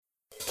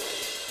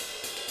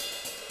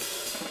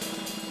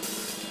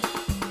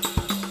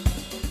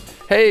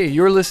Hey,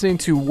 you're listening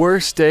to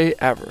Worst Day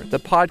Ever, the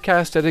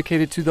podcast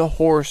dedicated to the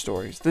horror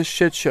stories, the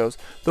shit shows,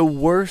 the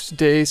worst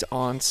days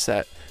on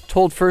set,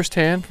 told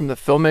firsthand from the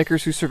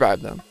filmmakers who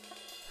survived them.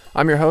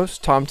 I'm your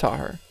host, Tom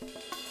Taher.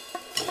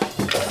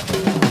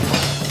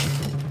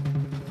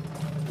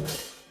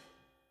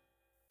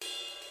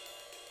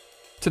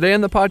 Today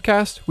on the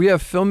podcast, we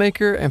have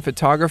filmmaker and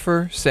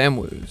photographer Sam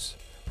Woos.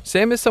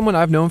 Sam is someone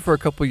I've known for a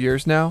couple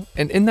years now,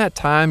 and in that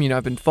time,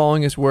 I've been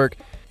following his work.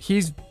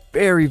 He's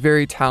very,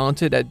 very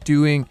talented at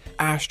doing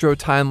astro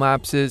time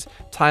lapses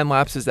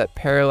at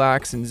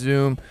parallax and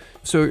zoom.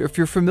 So if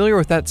you're familiar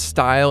with that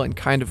style and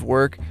kind of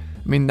work,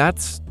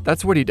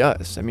 that's what he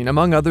does.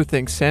 Among other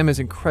things, Sam is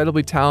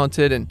incredibly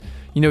talented and,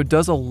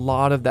 does a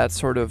lot of that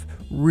sort of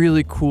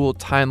really cool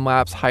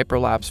time-lapse,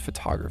 hyperlapse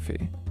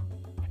photography.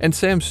 And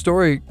Sam's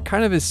story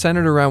kind of is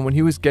centered around when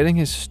he was getting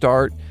his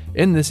start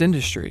in this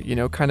industry,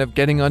 kind of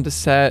getting onto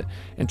set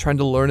and trying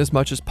to learn as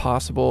much as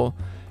possible.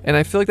 And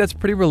I feel like that's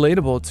pretty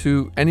relatable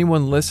to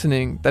anyone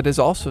listening that is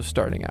also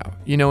starting out.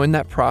 In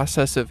that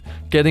process of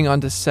getting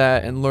onto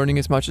set and learning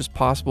as much as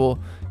possible,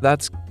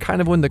 that's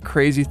kind of when the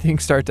crazy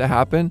things start to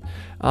happen.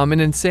 And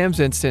in Sam's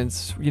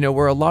instance,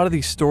 where a lot of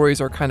these stories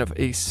are kind of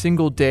a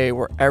single day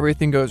where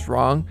everything goes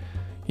wrong,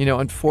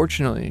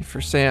 unfortunately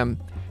for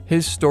Sam,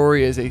 his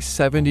story is a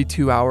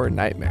 72-hour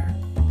nightmare.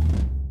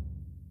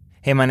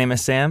 Hey, my name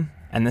is Sam,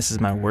 and this is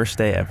my worst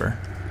day ever.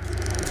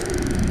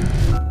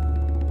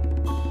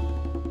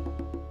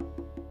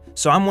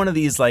 So I'm one of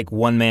these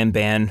one-man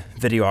band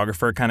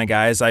videographer kind of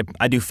guys. I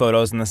do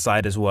photos on the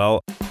side as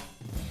well.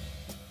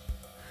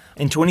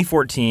 In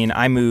 2014,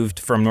 I moved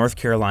from North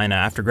Carolina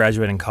after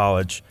graduating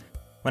college.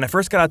 When I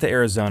first got out to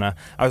Arizona,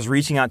 I was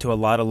reaching out to a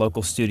lot of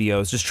local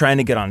studios, just trying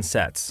to get on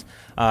sets.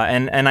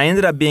 And I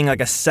ended up being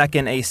like a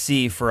second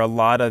AC for a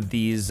lot of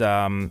these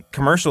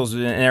commercials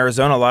in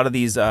Arizona. A lot of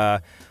these,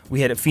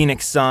 we had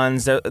Phoenix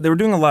Suns. They were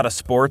doing a lot of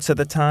sports at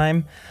the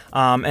time.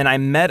 And I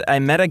met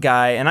a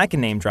guy, and I can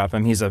name drop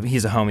him. He's a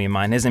homie of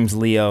mine. His name's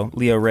Leo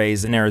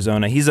Reyes in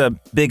Arizona. He's a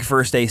big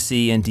first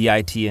AC and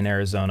DIT in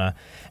Arizona.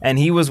 And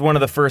he was one of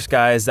the first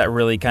guys that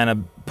really kind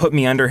of put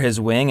me under his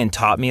wing and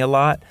taught me a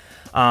lot.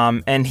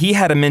 And he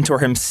had a mentor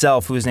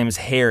himself whose name is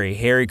Harry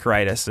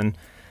Kreitis. And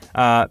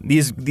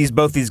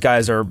both these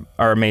guys are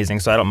amazing,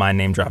 so I don't mind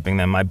name dropping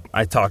them.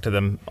 I talk to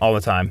them all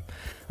the time.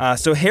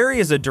 So Harry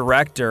is a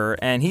director,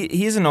 and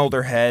he's an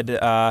older head.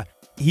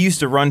 He used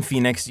to run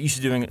Phoenix,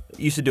 used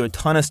to do a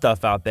ton of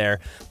stuff out there,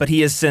 but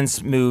he has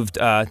since moved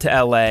to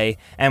LA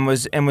and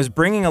was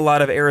bringing a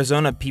lot of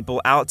Arizona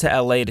people out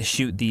to LA to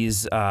shoot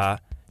these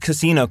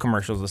casino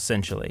commercials,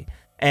 essentially.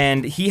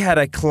 And he had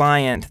a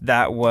client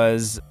that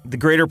was the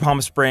Greater Palm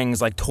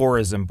Springs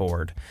tourism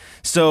board.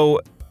 So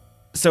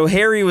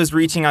Harry was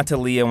reaching out to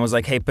Leo and was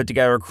like, hey, put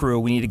together a crew.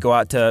 We need to go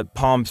out to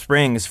Palm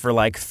Springs for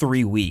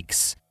 3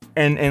 weeks.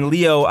 And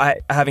Leo,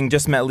 having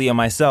just met Leo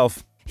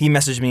myself, he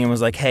messaged me and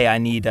was like, hey, I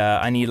need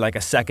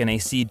a second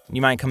AC.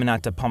 You mind coming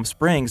out to Palm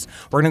Springs?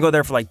 We're going to go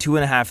there for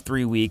 2.5,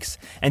 3 weeks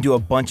and do a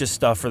bunch of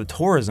stuff for the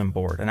tourism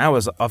board. And I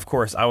was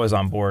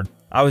on board.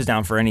 I was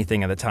down for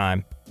anything at the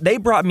time. They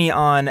brought me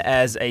on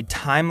as a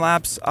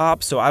time-lapse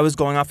op, so I was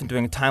going off and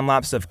doing a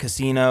time-lapse of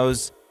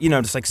casinos,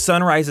 just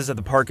sunrises at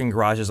the parking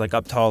garages,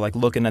 up tall,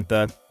 looking at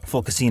the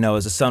full casino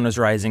as the sun was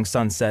rising,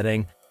 sun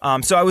setting.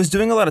 So I was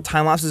doing a lot of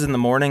time-lapses in the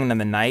morning and in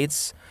the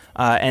nights,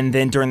 and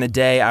then during the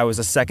day, I was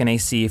a second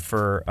AC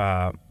for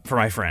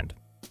my friend.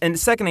 And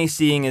second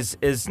ACing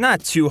is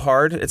not too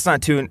hard. It's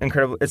not too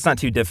incredible. It's not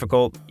too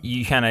difficult.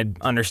 You kind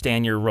of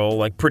understand your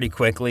role pretty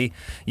quickly.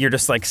 You're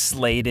just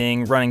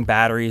slating, running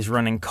batteries,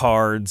 running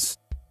cards.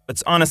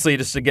 It's honestly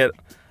just to get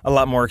a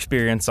lot more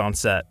experience on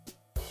set.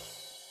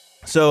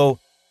 So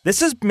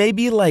this is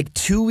maybe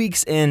 2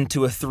 weeks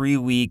into a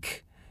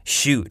 3-week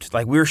shoot.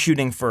 We were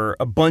shooting for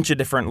a bunch of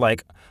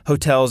different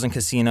hotels and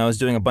casinos,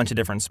 doing a bunch of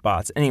different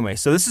spots. Anyway,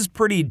 so this is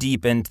pretty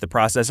deep into the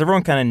process.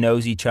 Everyone kind of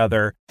knows each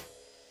other.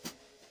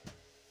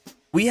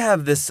 We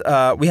have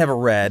a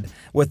Red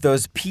with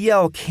those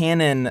PL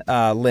Canon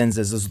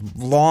lenses,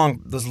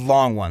 those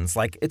long ones.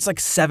 It's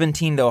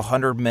 17 to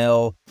 100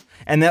 mil.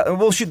 And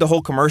we'll shoot the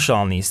whole commercial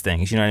on these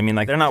things, you know what I mean?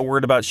 They're not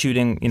worried about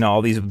shooting,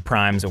 all these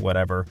primes or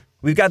whatever.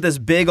 We got this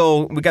big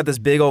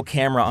old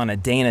camera on a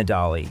Dana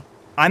Dolly.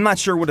 I'm not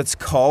sure what it's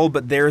called,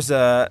 but there's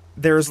a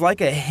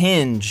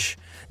hinge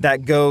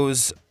that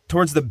goes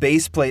towards the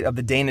base plate of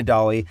the Dana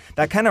Dolly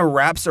that kind of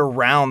wraps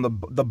around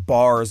the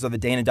bars of the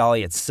Dana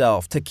Dolly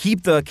itself to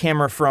keep the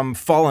camera from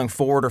falling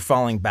forward or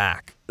falling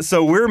back.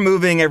 So we're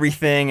moving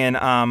everything, and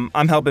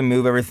I'm helping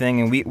move everything,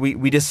 and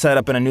we just set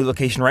up in a new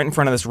location right in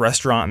front of this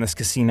restaurant and this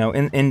casino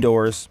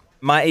indoors.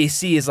 My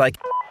AC is like,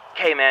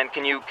 hey man,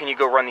 can you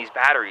go run these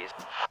batteries?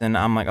 And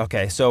I'm like,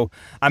 okay. So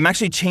I'm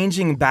actually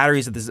changing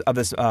batteries of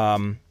this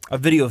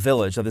Video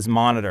Village, of this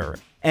monitor,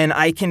 and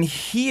I can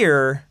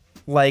hear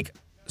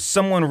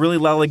someone really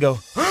loudly go,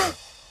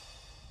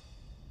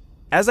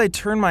 as I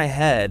turn my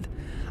head,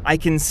 I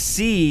can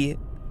see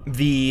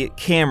the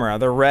camera,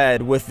 the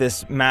Red with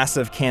this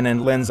massive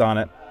Canon lens on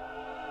it,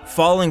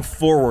 falling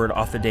forward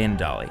off the Dana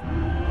Dolly.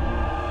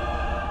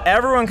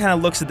 Everyone kind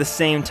of looks at the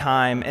same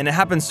time, and it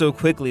happens so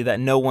quickly that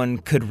no one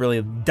could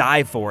really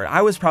dive for it.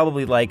 I was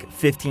probably like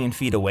 15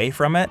 feet away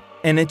from it,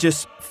 and it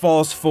just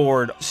falls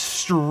forward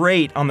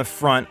straight on the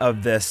front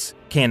of this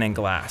Canon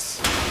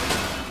glass.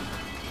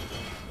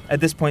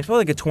 At this point, it's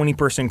probably like a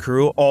 20-person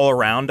crew all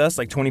around us,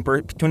 like 20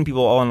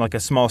 people all in like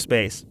a small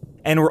space,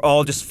 and we're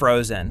all just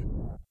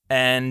frozen.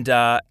 And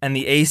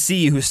the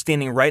AC, who's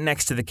standing right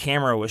next to the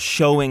camera, was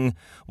showing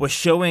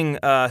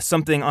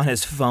something on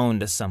his phone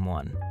to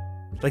someone.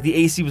 Like the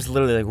AC was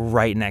literally like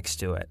right next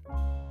to it,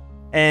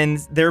 and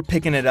they're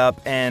picking it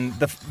up, and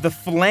the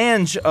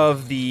flange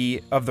of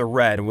the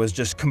red was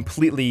just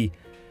completely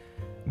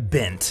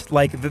bent.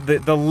 Like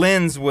the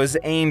lens was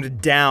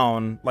aimed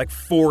down like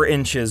 4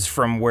 inches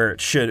from where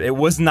it should. It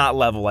was not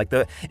level. Like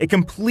it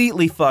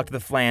completely fucked the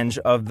flange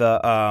of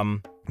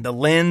the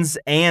lens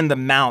and the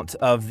mount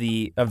of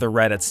the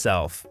red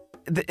itself.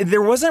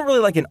 There wasn't really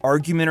like an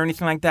argument or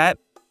anything like that.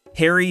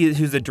 Harry,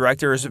 who's the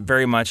director, is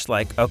very much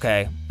like,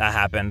 okay, that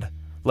happened.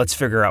 Let's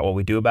figure out what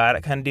we do about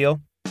it kind of deal.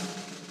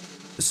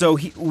 So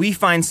we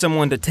find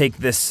someone to take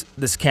this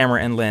camera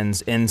and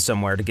lens in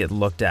somewhere to get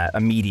looked at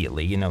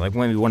immediately. You know, like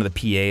maybe one of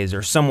the PAs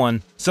or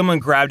someone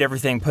grabbed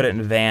everything, put it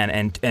in a van,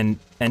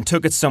 and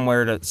took it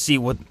somewhere to see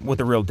what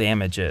the real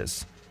damage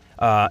is.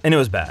 And it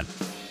was bad.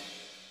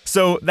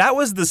 So that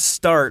was the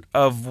start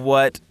of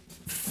what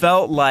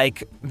felt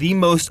like the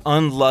most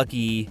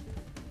unlucky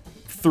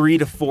 3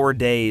 to 4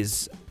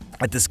 days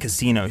at this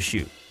casino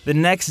shoot. The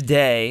next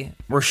day,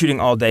 we're shooting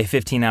all day,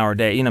 15-hour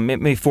day, you know,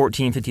 maybe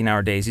 14,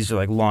 15-hour days. These are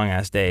like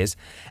long-ass days.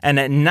 And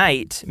at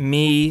night,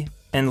 me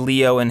and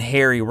Leo and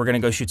Harry were going to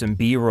go shoot some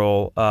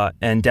B-roll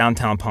in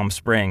downtown Palm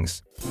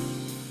Springs.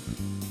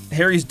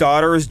 Harry's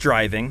daughter is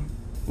driving.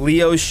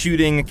 Leo's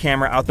shooting a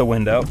camera out the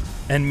window.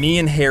 And me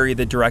and Harry,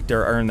 the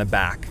director, are in the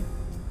back.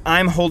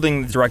 I'm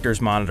holding the director's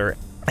monitor.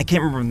 I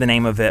can't remember the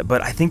name of it,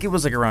 but I think it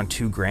was like around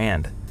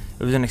 $2,000.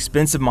 It was an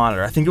expensive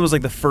monitor. I think it was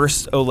like the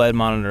first OLED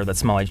monitor that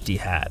Small HD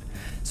had.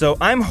 So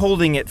I'm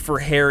holding it for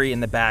Harry in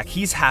the back.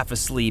 He's half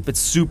asleep. It's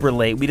super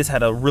late. We just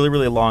had a really,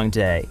 really long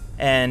day.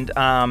 And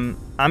I'm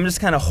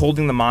just kind of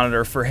holding the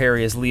monitor for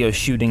Harry as Leo's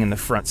shooting in the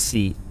front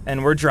seat.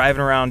 And we're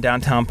driving around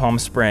downtown Palm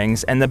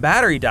Springs, and the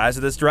battery dies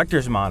of this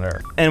director's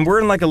monitor. And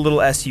we're in like a little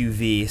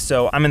SUV,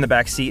 so I'm in the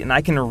back seat, and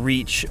I can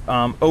reach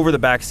over the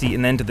back seat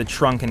and into the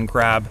trunk and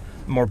grab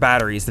more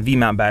batteries, the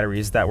V-mount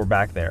batteries that were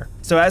back there.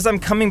 So as I'm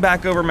coming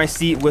back over my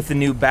seat with the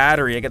new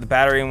battery, I got the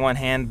battery in one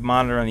hand,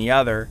 monitor in the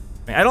other.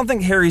 I don't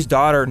think Harry's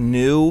daughter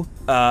knew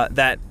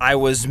that I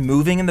was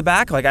moving in the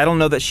back. Like, I don't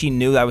know that she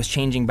knew I was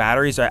changing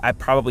batteries. I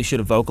probably should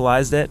have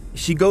vocalized it.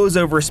 She goes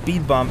over a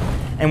speed bump,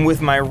 and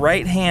with my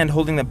right hand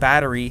holding the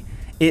battery,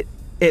 it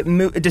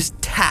just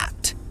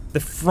tapped the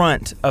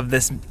front of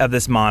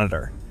this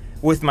monitor.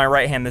 With my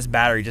right hand, this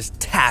battery just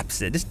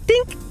taps it, just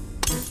dink.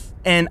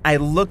 And I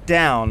look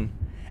down,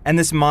 and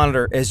this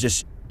monitor is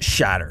just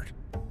shattered.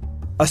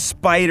 A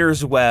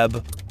spider's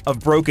web of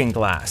broken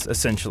glass,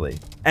 essentially.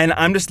 And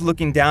I'm just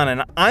looking down,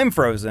 and I'm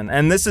frozen.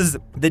 And this is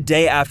the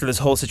day after this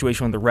whole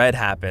situation with the red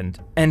happened.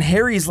 And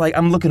Harry's like,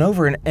 I'm looking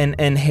over,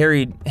 and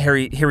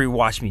Harry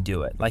watched me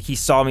do it. Like, he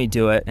saw me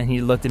do it, and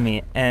he looked at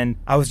me, and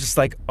I was just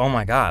like, oh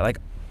my God, like,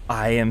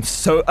 I am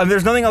so,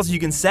 there's nothing else you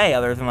can say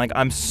other than like,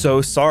 I'm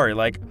so sorry.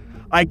 Like,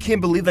 I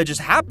can't believe that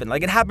just happened.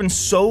 Like, it happened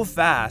so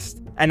fast.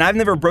 And I've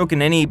never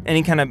broken any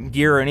kind of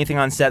gear or anything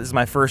on set. This is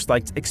my first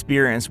like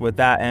experience with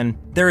that. And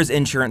there is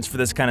insurance for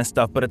this kind of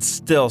stuff, but it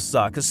still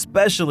sucks,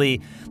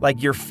 especially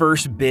like your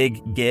first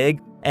big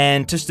gig.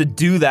 And just to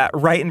do that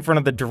right in front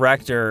of the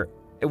director,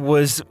 it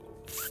was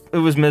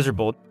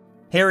miserable.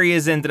 Harry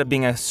has ended up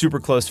being a super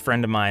close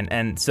friend of mine.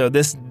 And so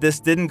this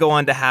didn't go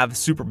on to have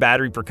super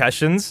bad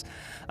repercussions,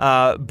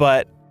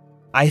 but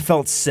I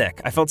felt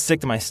sick. I felt sick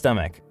to my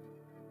stomach.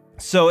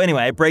 So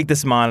anyway, I break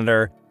this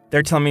monitor.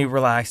 They're telling me,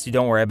 relax,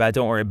 don't worry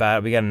about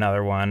it. We got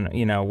another one,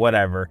 you know,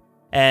 whatever.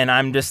 And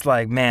I'm just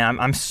like, man,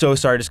 I'm so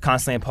sorry, just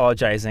constantly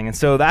apologizing. And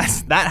so that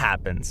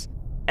happens.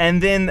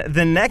 And then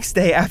the next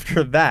day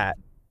after that,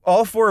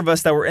 all 4 of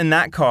us that were in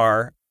that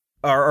car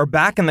are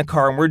back in the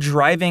car, and we're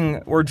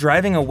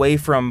driving away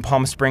from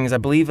Palm Springs, I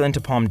believe into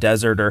Palm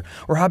Desert, or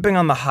we're hopping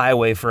on the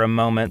highway for a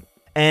moment.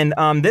 And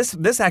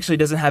this actually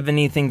doesn't have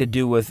anything to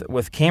do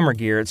with camera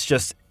gear. It's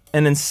just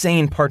an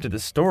insane part of the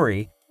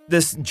story.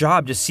 This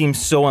job just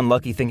seems so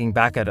unlucky thinking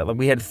back at it. Like,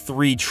 we had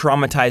 3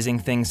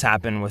 traumatizing things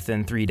happen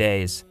within 3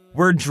 days.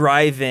 We're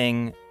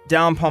driving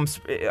down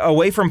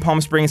away from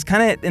Palm Springs,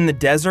 kind of in the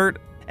desert,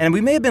 and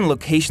we may have been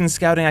location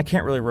scouting. I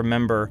can't really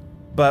remember,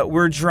 but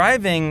we're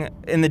driving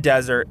in the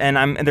desert,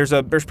 and there's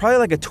probably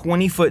like a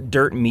 20-foot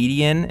dirt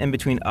median in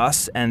between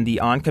us and the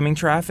oncoming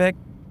traffic,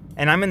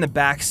 and I'm in the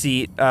back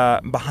seat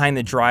behind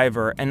the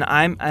driver, and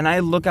I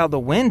look out the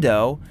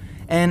window,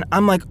 and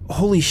I'm like,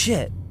 holy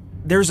shit.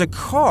 There's a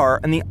car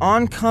in the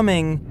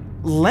oncoming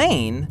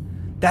lane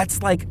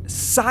that's like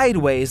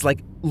sideways,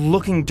 like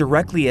looking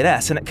directly at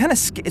us. And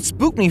it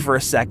spooked me for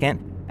a second.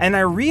 And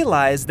I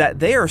realized that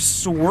they are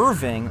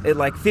swerving at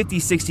like 50,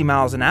 60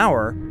 miles an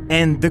hour.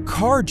 And the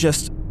car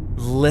just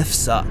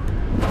lifts up.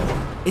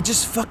 it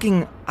just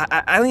fucking,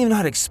 I don't even know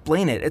how to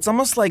explain it. It's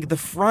almost like the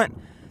front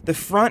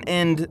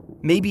end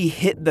maybe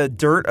hit the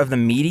dirt of the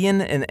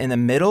median in the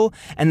middle,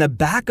 and the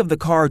back of the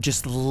car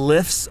just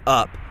lifts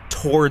up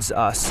towards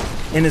us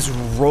and is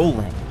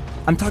rolling.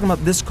 I'm talking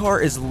about this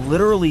car is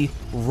literally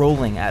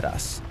rolling at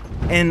us.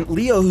 And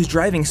Leo, who's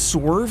driving,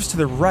 swerves to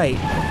the right.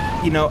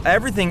 You know,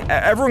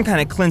 everyone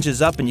kind of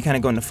clinches up and you kind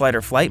of go into fight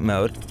or flight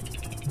mode.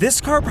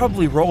 This car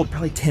probably rolled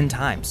 10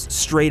 times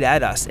straight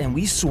at us, and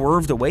we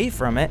swerved away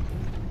from it.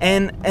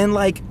 And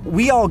like,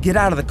 we all get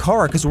out of the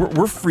car because we're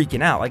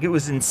freaking out. Like, it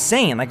was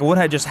insane. Like, what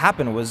had just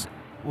happened was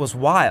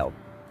wild.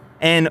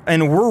 And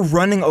we're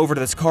running over to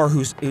this car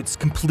it's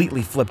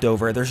completely flipped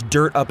over. There's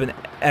dirt up and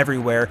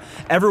everywhere.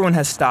 Everyone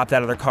has stopped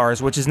out of their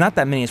cars, which is not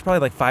that many. It's probably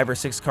like 5 or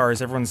 6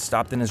 cars. Everyone's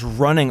stopped and is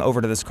running over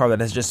to this car that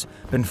has just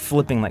been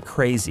flipping like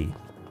crazy.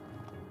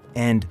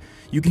 And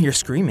you can hear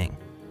screaming.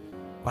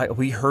 I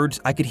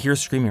could hear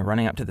screaming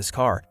running up to this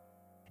car.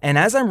 And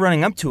as I'm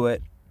running up to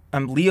it,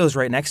 Leo's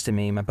right next to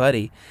me, my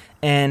buddy,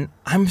 and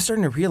I'm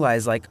starting to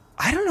realize, like,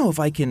 I don't know what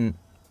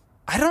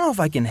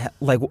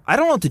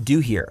to do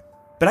here.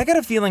 But I got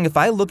a feeling if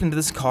I look into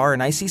this car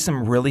and I see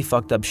some really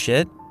fucked up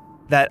shit,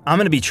 that I'm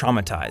going to be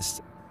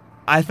traumatized.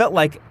 I felt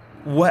like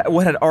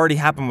what had already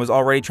happened was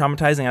already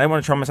traumatizing, and I didn't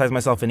want to traumatize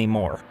myself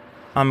anymore.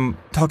 I'm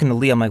talking to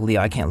Leo. I'm like,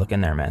 Leo, I can't look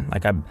in there, man.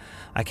 Like,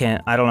 I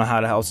can't. I don't know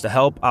how else to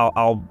help.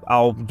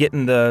 I'll get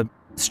in the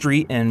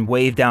street and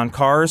wave down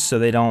cars so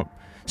they don't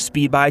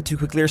speed by too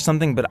quickly or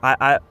something. But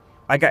I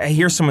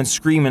hear someone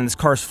screaming. This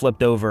car's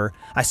flipped over.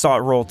 I saw it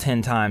roll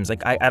 10 times.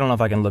 Like, I don't know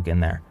if I can look in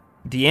there.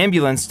 The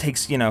ambulance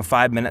takes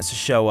 5 minutes to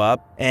show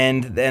up,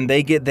 and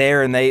they get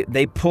there and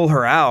they pull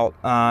her out,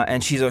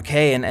 and she's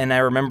okay. And I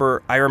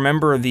remember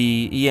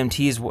the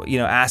EMTs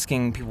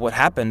asking people what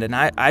happened, and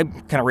I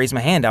kind of raised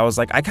my hand. I was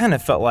like, I kind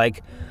of felt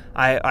like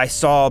I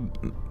saw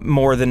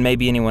more than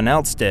maybe anyone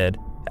else did.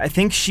 I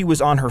think she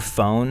was on her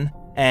phone,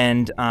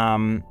 and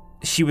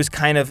she was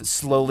kind of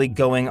slowly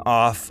going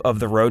off of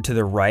the road to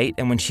the right,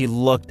 and when she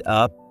looked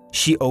up,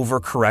 she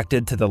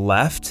overcorrected to the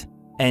left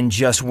and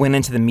just went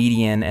into the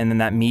median, and then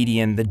that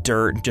median, the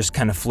dirt just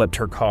kind of flipped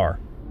her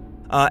car.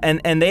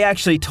 And they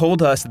actually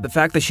told us that the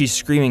fact that she's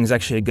screaming is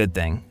actually a good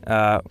thing,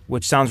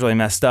 which sounds really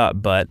messed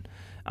up, but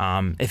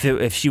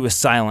if she was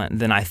silent,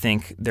 then I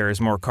think there is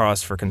more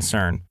cause for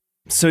concern.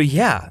 So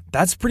yeah,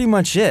 that's pretty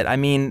much it. I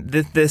mean,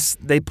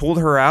 they pulled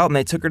her out and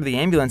they took her to the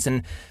ambulance,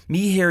 and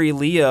me, Harry,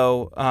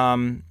 Leo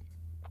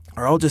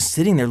are all just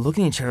sitting there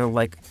looking at each other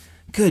like,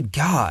 good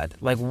God,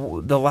 like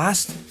the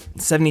last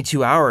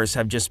 72 hours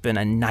have just been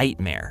a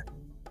nightmare.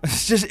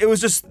 It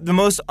was just the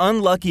most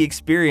unlucky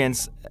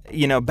experience,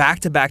 back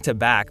to back to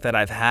back that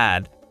I've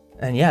had.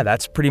 And yeah,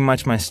 that's pretty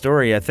much my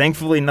story.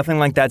 Thankfully, nothing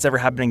like that's ever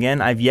happened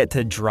again. I've yet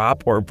to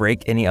drop or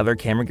break any other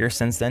camera gear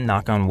since then,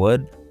 knock on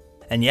wood.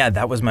 And yeah,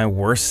 that was my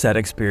worst set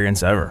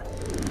experience ever.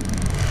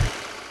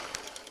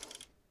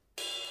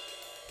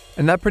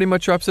 And that pretty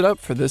much wraps it up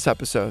for this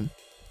episode.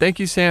 Thank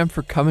you, Sam,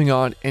 for coming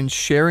on and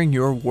sharing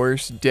your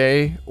worst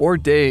day or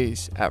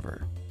days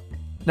ever.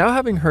 Now,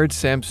 having heard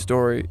Sam's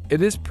story,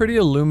 it is pretty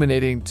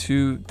illuminating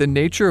to the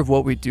nature of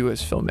what we do as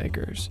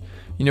filmmakers.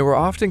 We're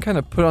often kind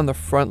of put on the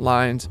front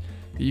lines.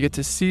 You get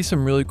to see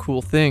some really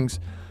cool things,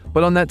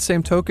 but on that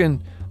same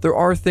token, there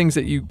are things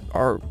that you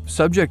are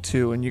subject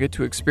to and you get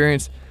to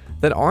experience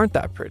that aren't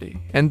that pretty.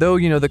 And though,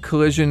 the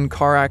collision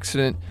car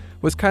accident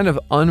was kind of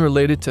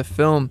unrelated to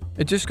film,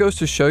 it just goes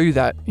to show you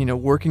that,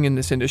 working in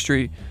this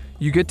industry,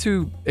 you get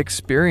to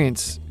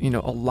experience, a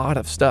lot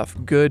of stuff,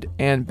 good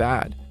and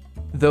bad.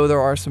 Though there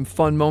are some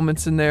fun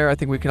moments in there, I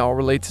think we can all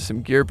relate to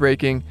some gear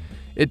breaking.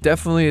 It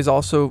definitely is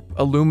also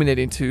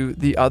illuminating to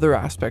the other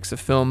aspects of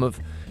film of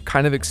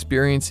kind of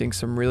experiencing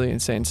some really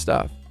insane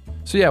stuff.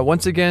 So yeah,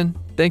 once again,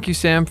 thank you,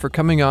 Sam, for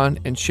coming on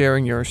and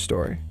sharing your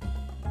story.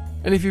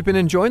 And if you've been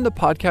enjoying the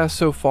podcast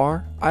so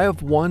far, I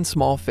have one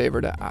small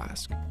favor to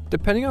ask.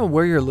 Depending on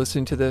where you're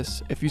listening to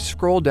this, if you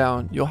scroll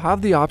down, you'll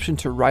have the option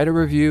to write a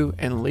review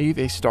and leave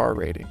a star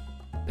rating.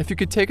 If you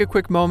could take a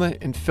quick moment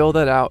and fill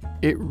that out,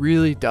 it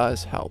really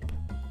does help.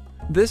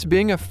 This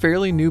being a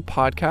fairly new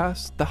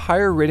podcast, the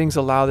higher ratings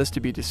allow this to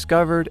be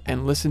discovered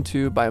and listened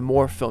to by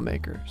more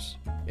filmmakers,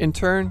 in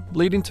turn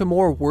leading to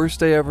more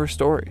worst day ever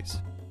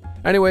stories.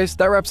 Anyways,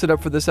 that wraps it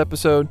up for this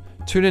episode.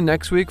 Tune in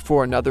next week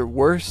for another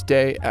worst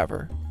day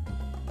ever.